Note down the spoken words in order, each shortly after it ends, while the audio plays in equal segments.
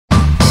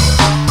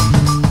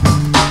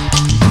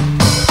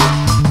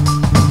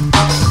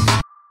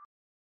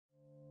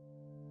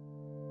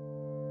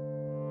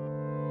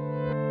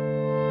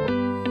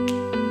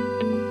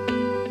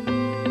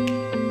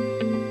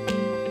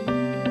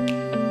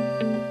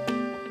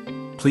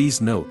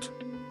Please note,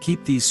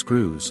 keep these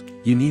screws,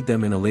 you need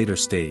them in a later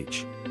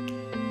stage.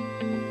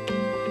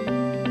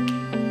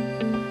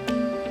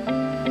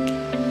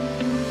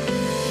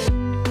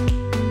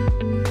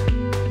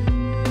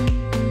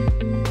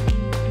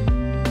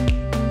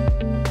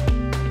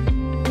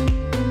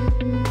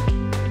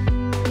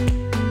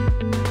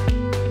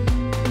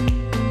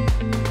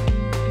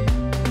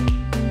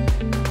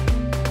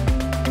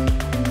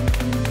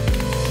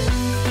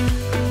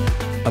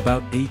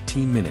 About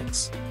 18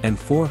 minutes, and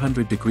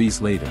 400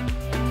 degrees later.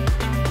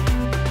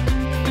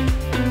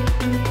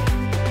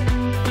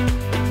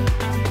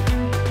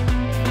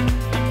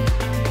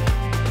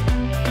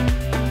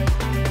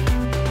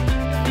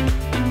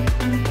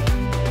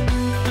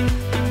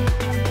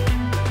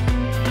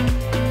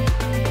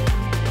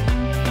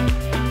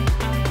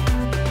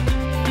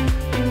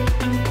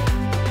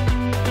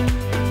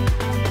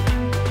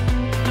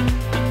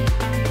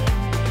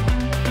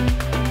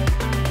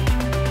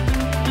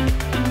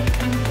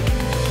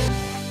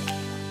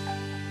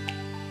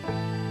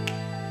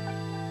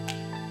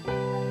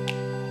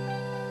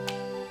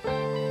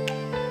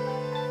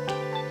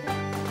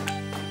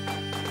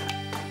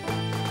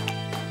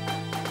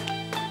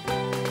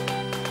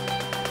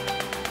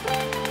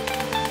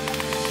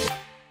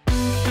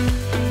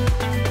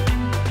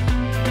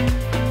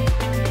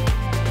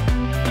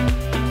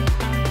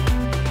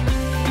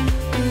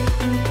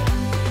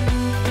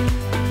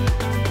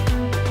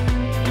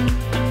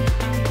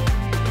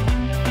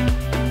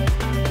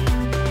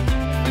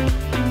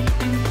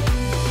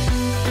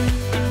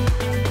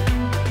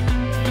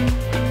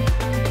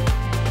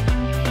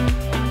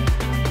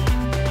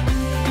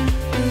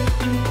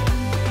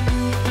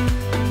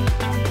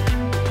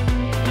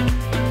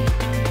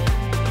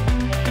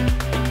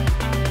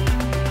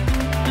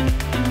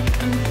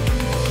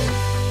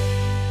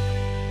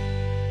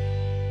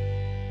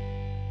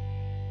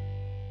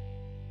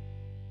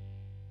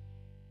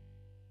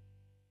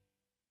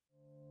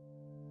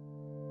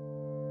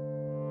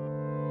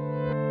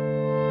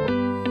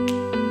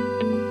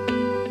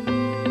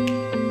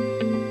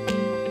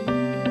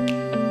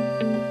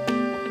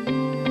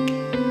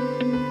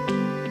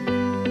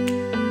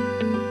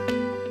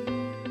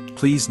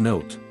 Please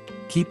note,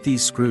 keep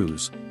these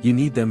screws, you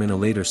need them in a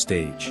later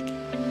stage.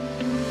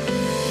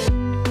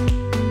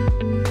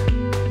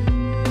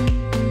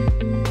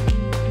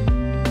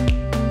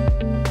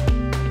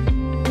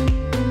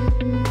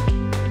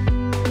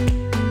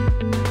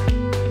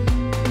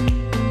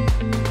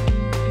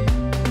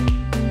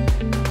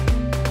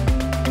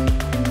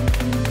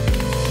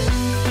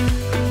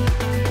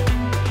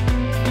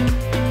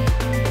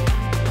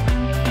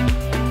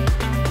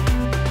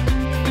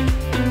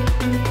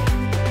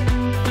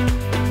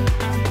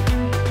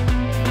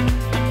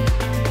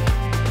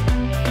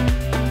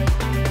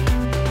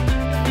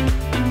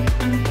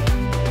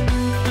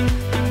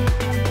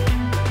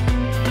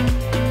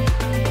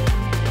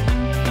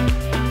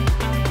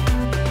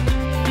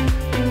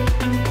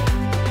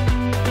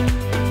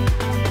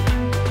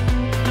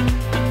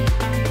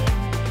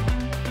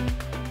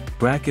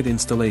 Bracket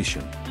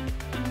installation.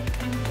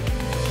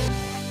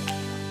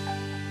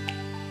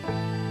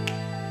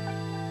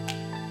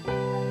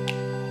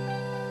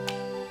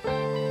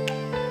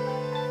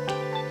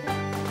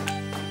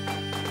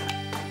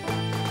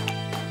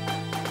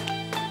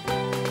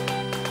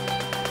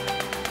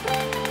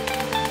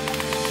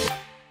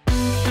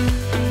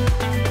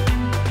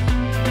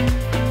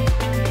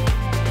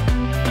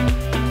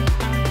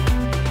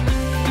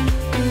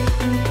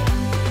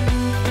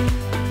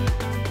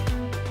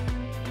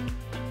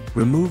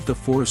 Remove the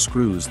 4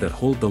 screws that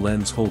hold the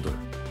lens holder,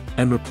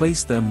 and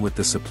replace them with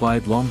the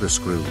supplied longer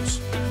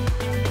screws.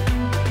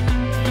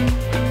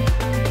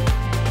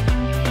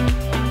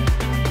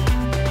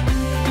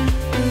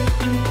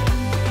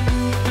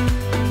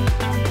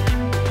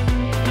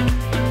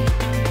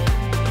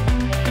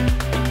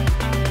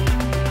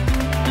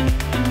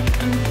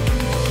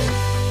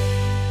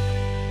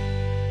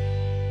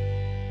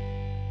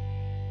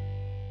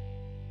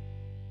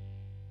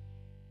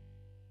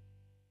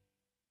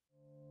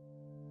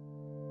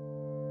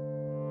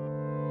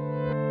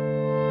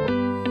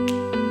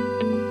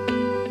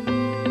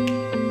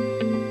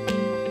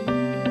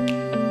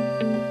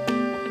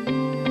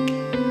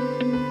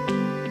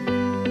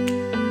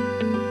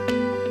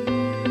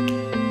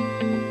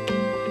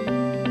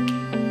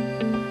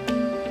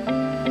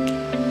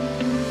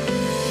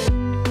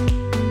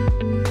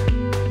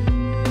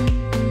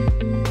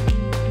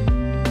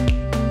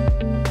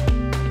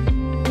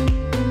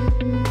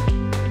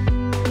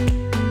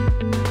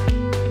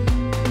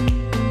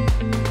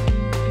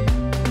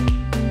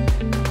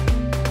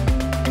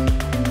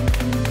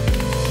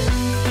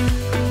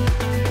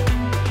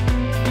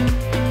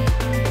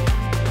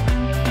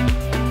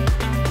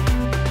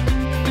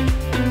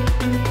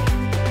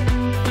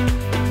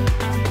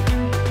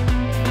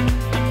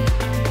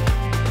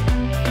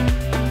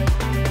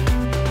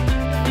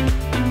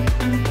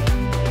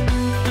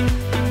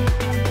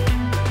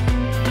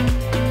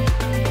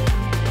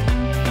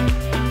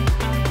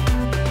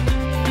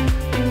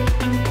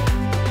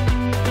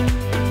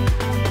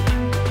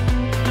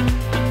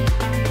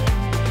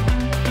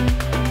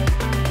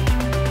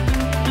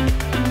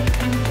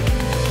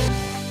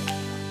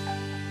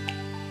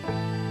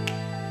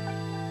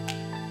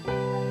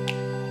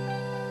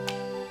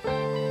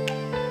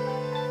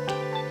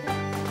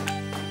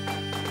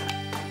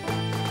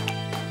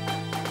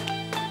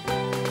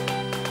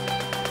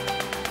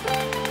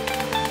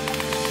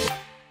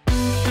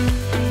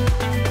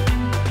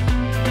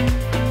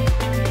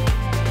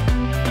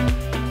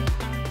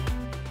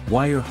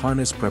 Wire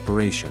harness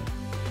preparation.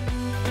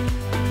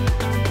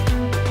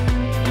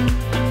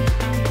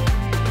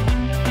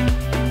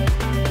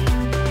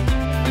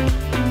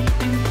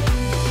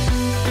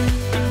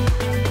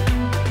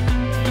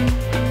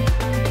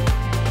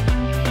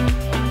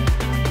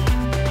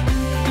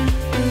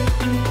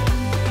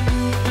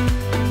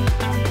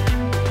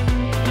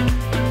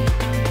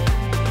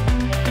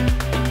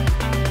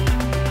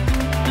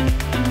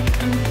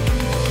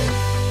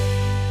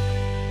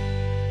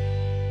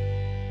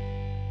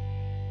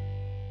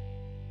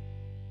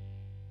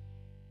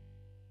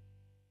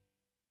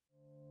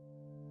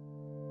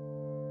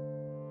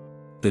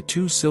 The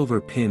two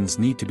silver pins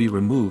need to be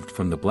removed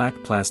from the black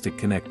plastic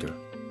connector.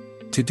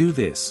 To do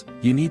this,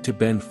 you need to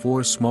bend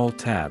 4 small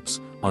tabs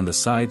on the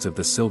sides of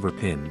the silver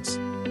pins.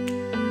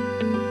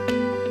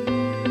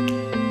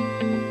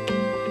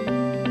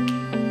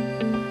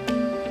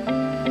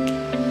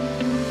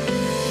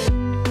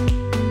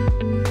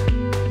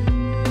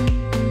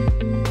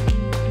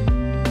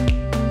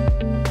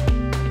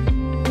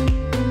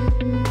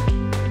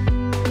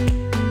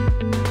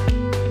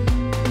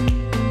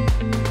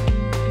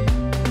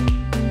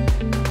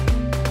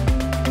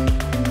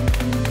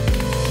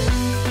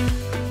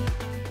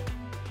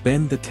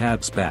 Bend the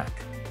tabs back.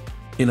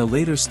 In a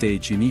later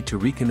stage you need to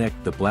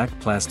reconnect the black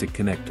plastic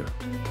connector.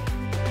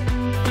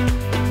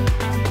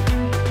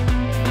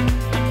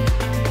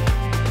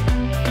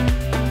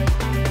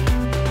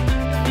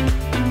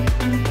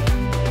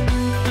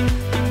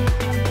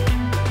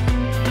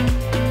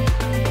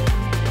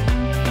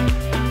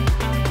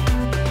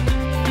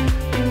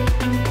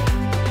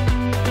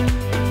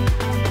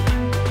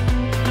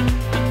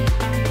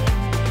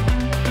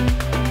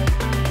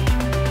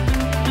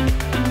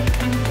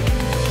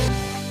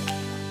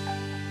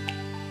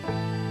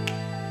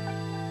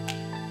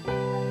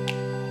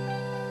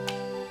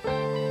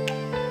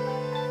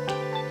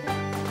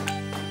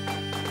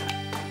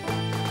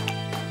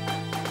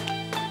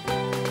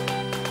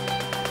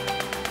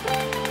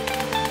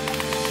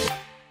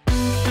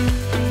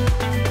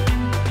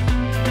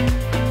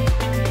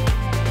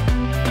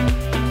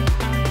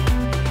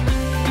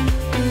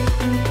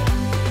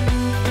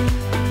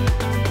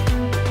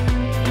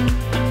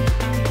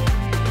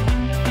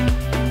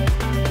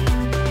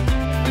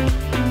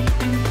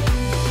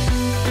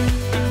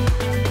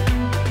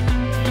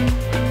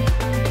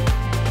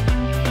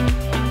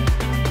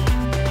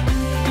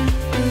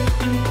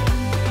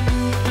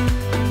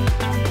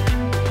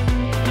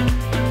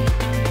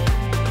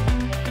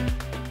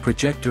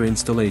 Projector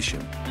installation.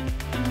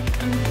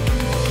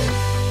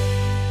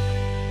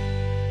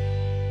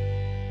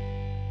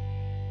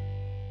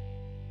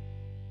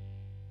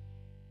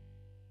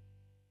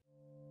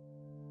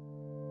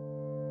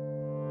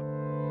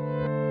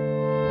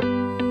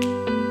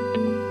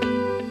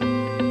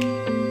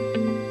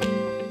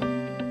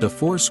 The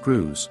 4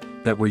 screws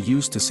that were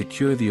used to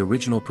secure the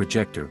original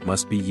projector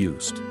must be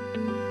used.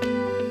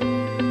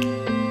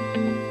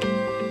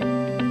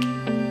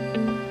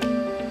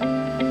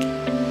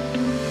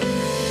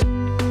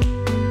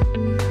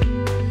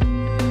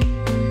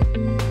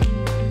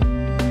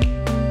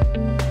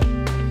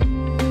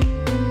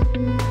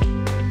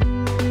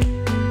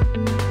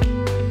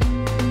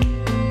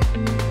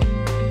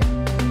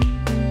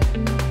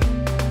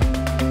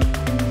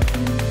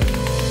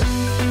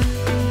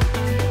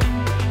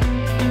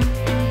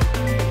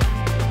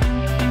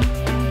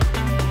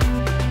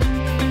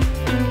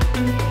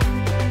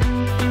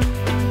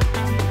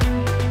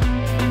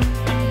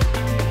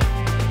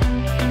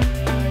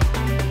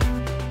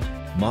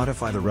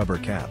 Modify the rubber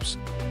caps.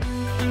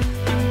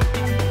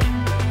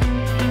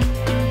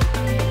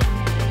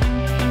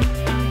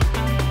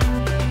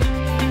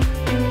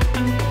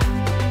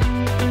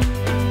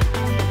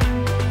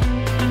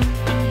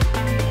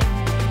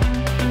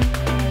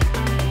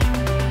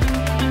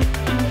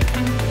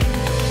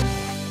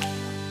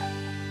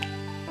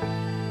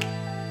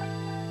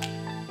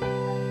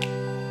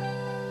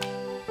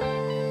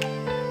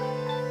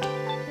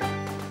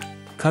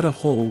 Cut a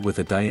hole with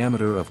a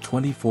diameter of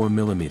 24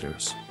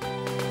 millimeters.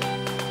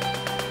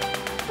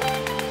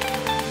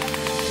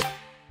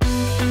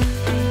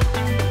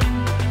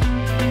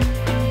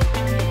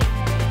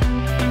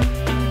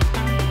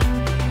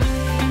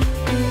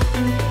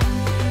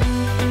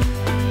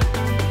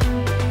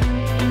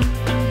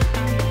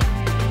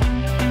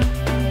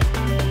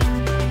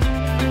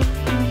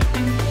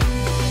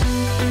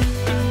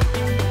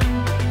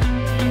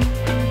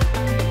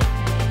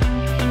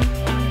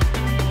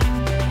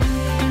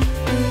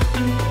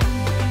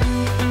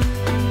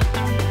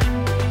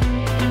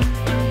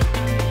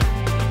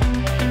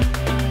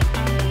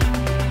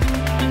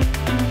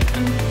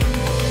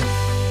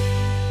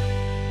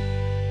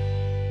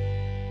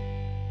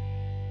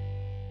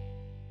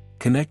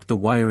 Connect the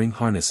wiring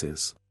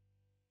harnesses.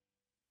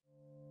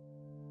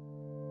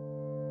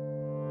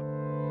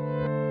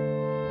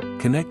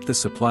 Connect the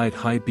supplied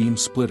high beam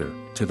splitter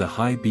to the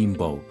high beam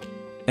bulb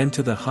and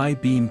to the high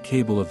beam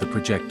cable of the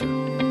projector.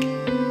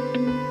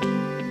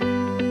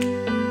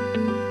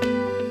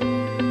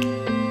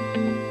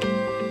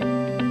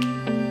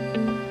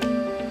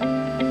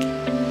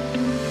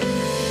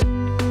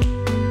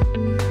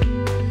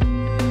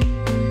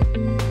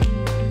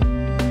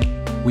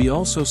 We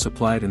also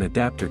supplied an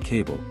adapter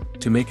cable,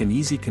 to make an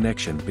easy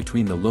connection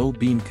between the low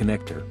beam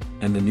connector,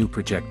 and the new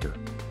projector.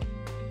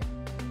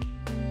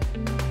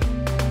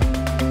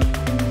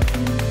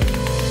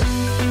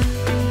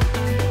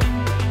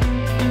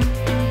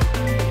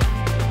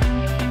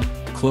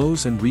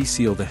 Close and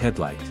reseal the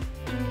headlight.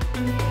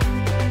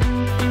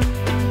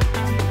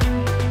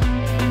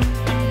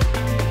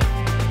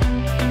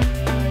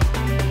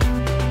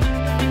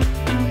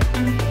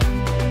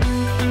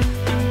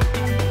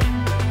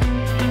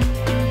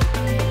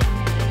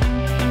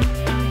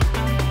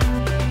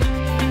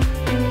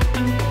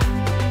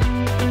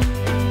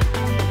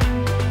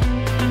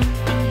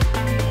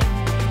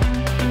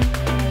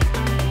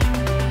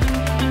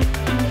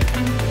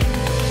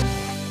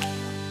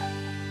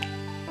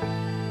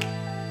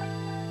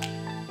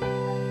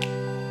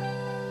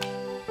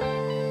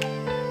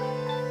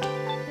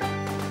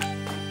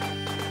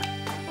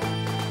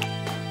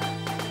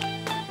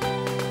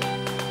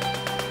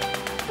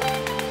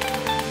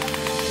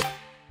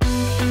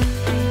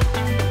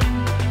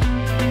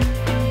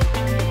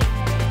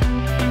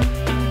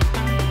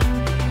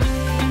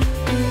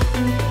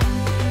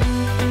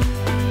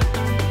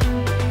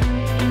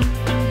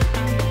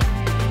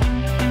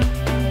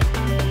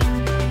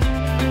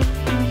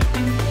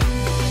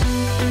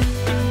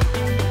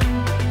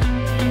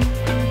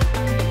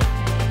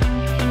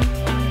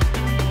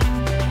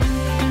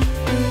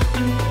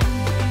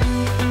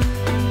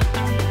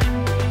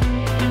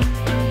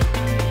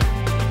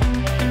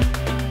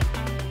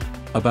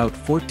 About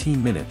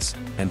 14 minutes,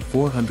 and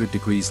 400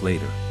 degrees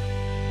later.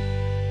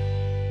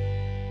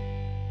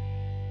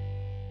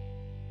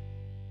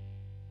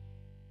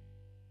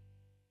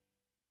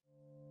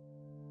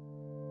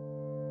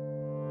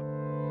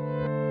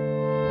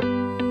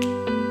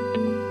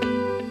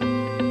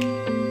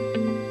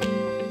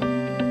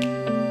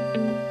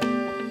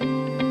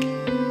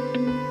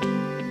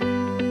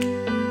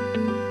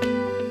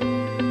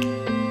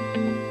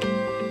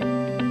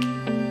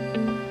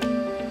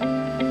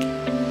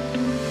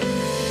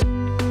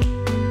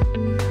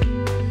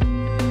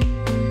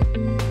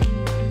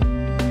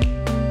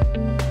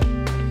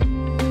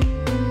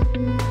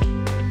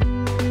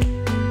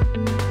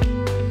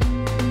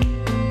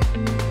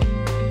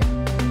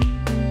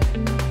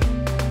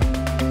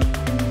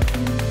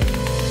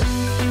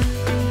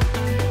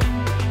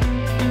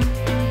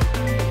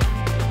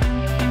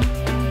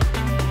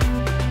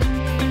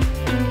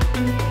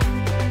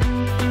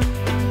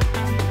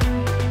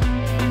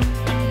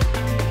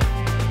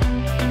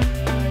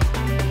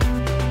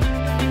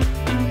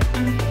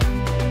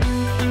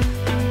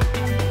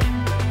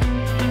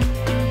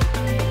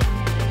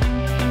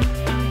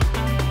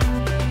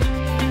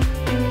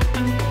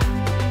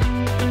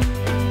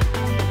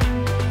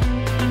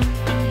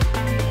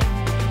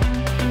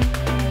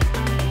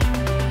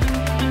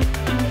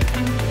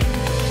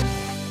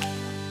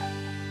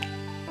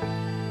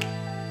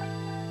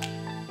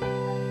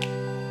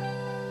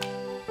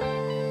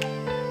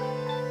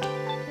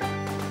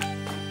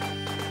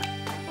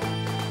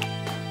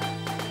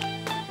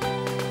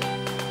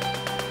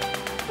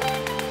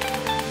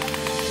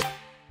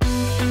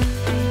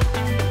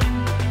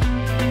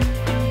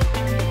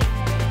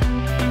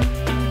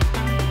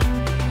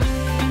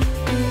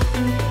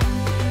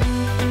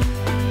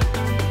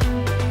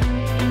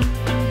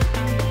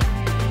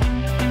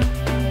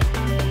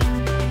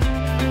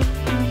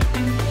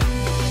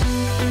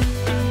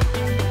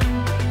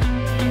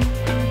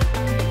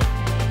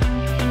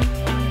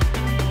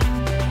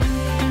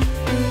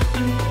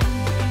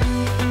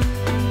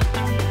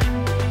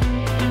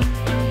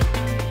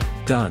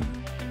 Done.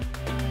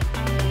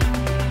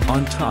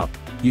 On top,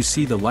 you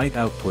see the light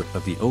output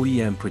of the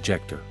OEM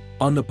projector.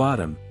 On the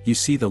bottom, you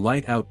see the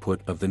light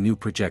output of the new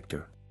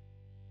projector.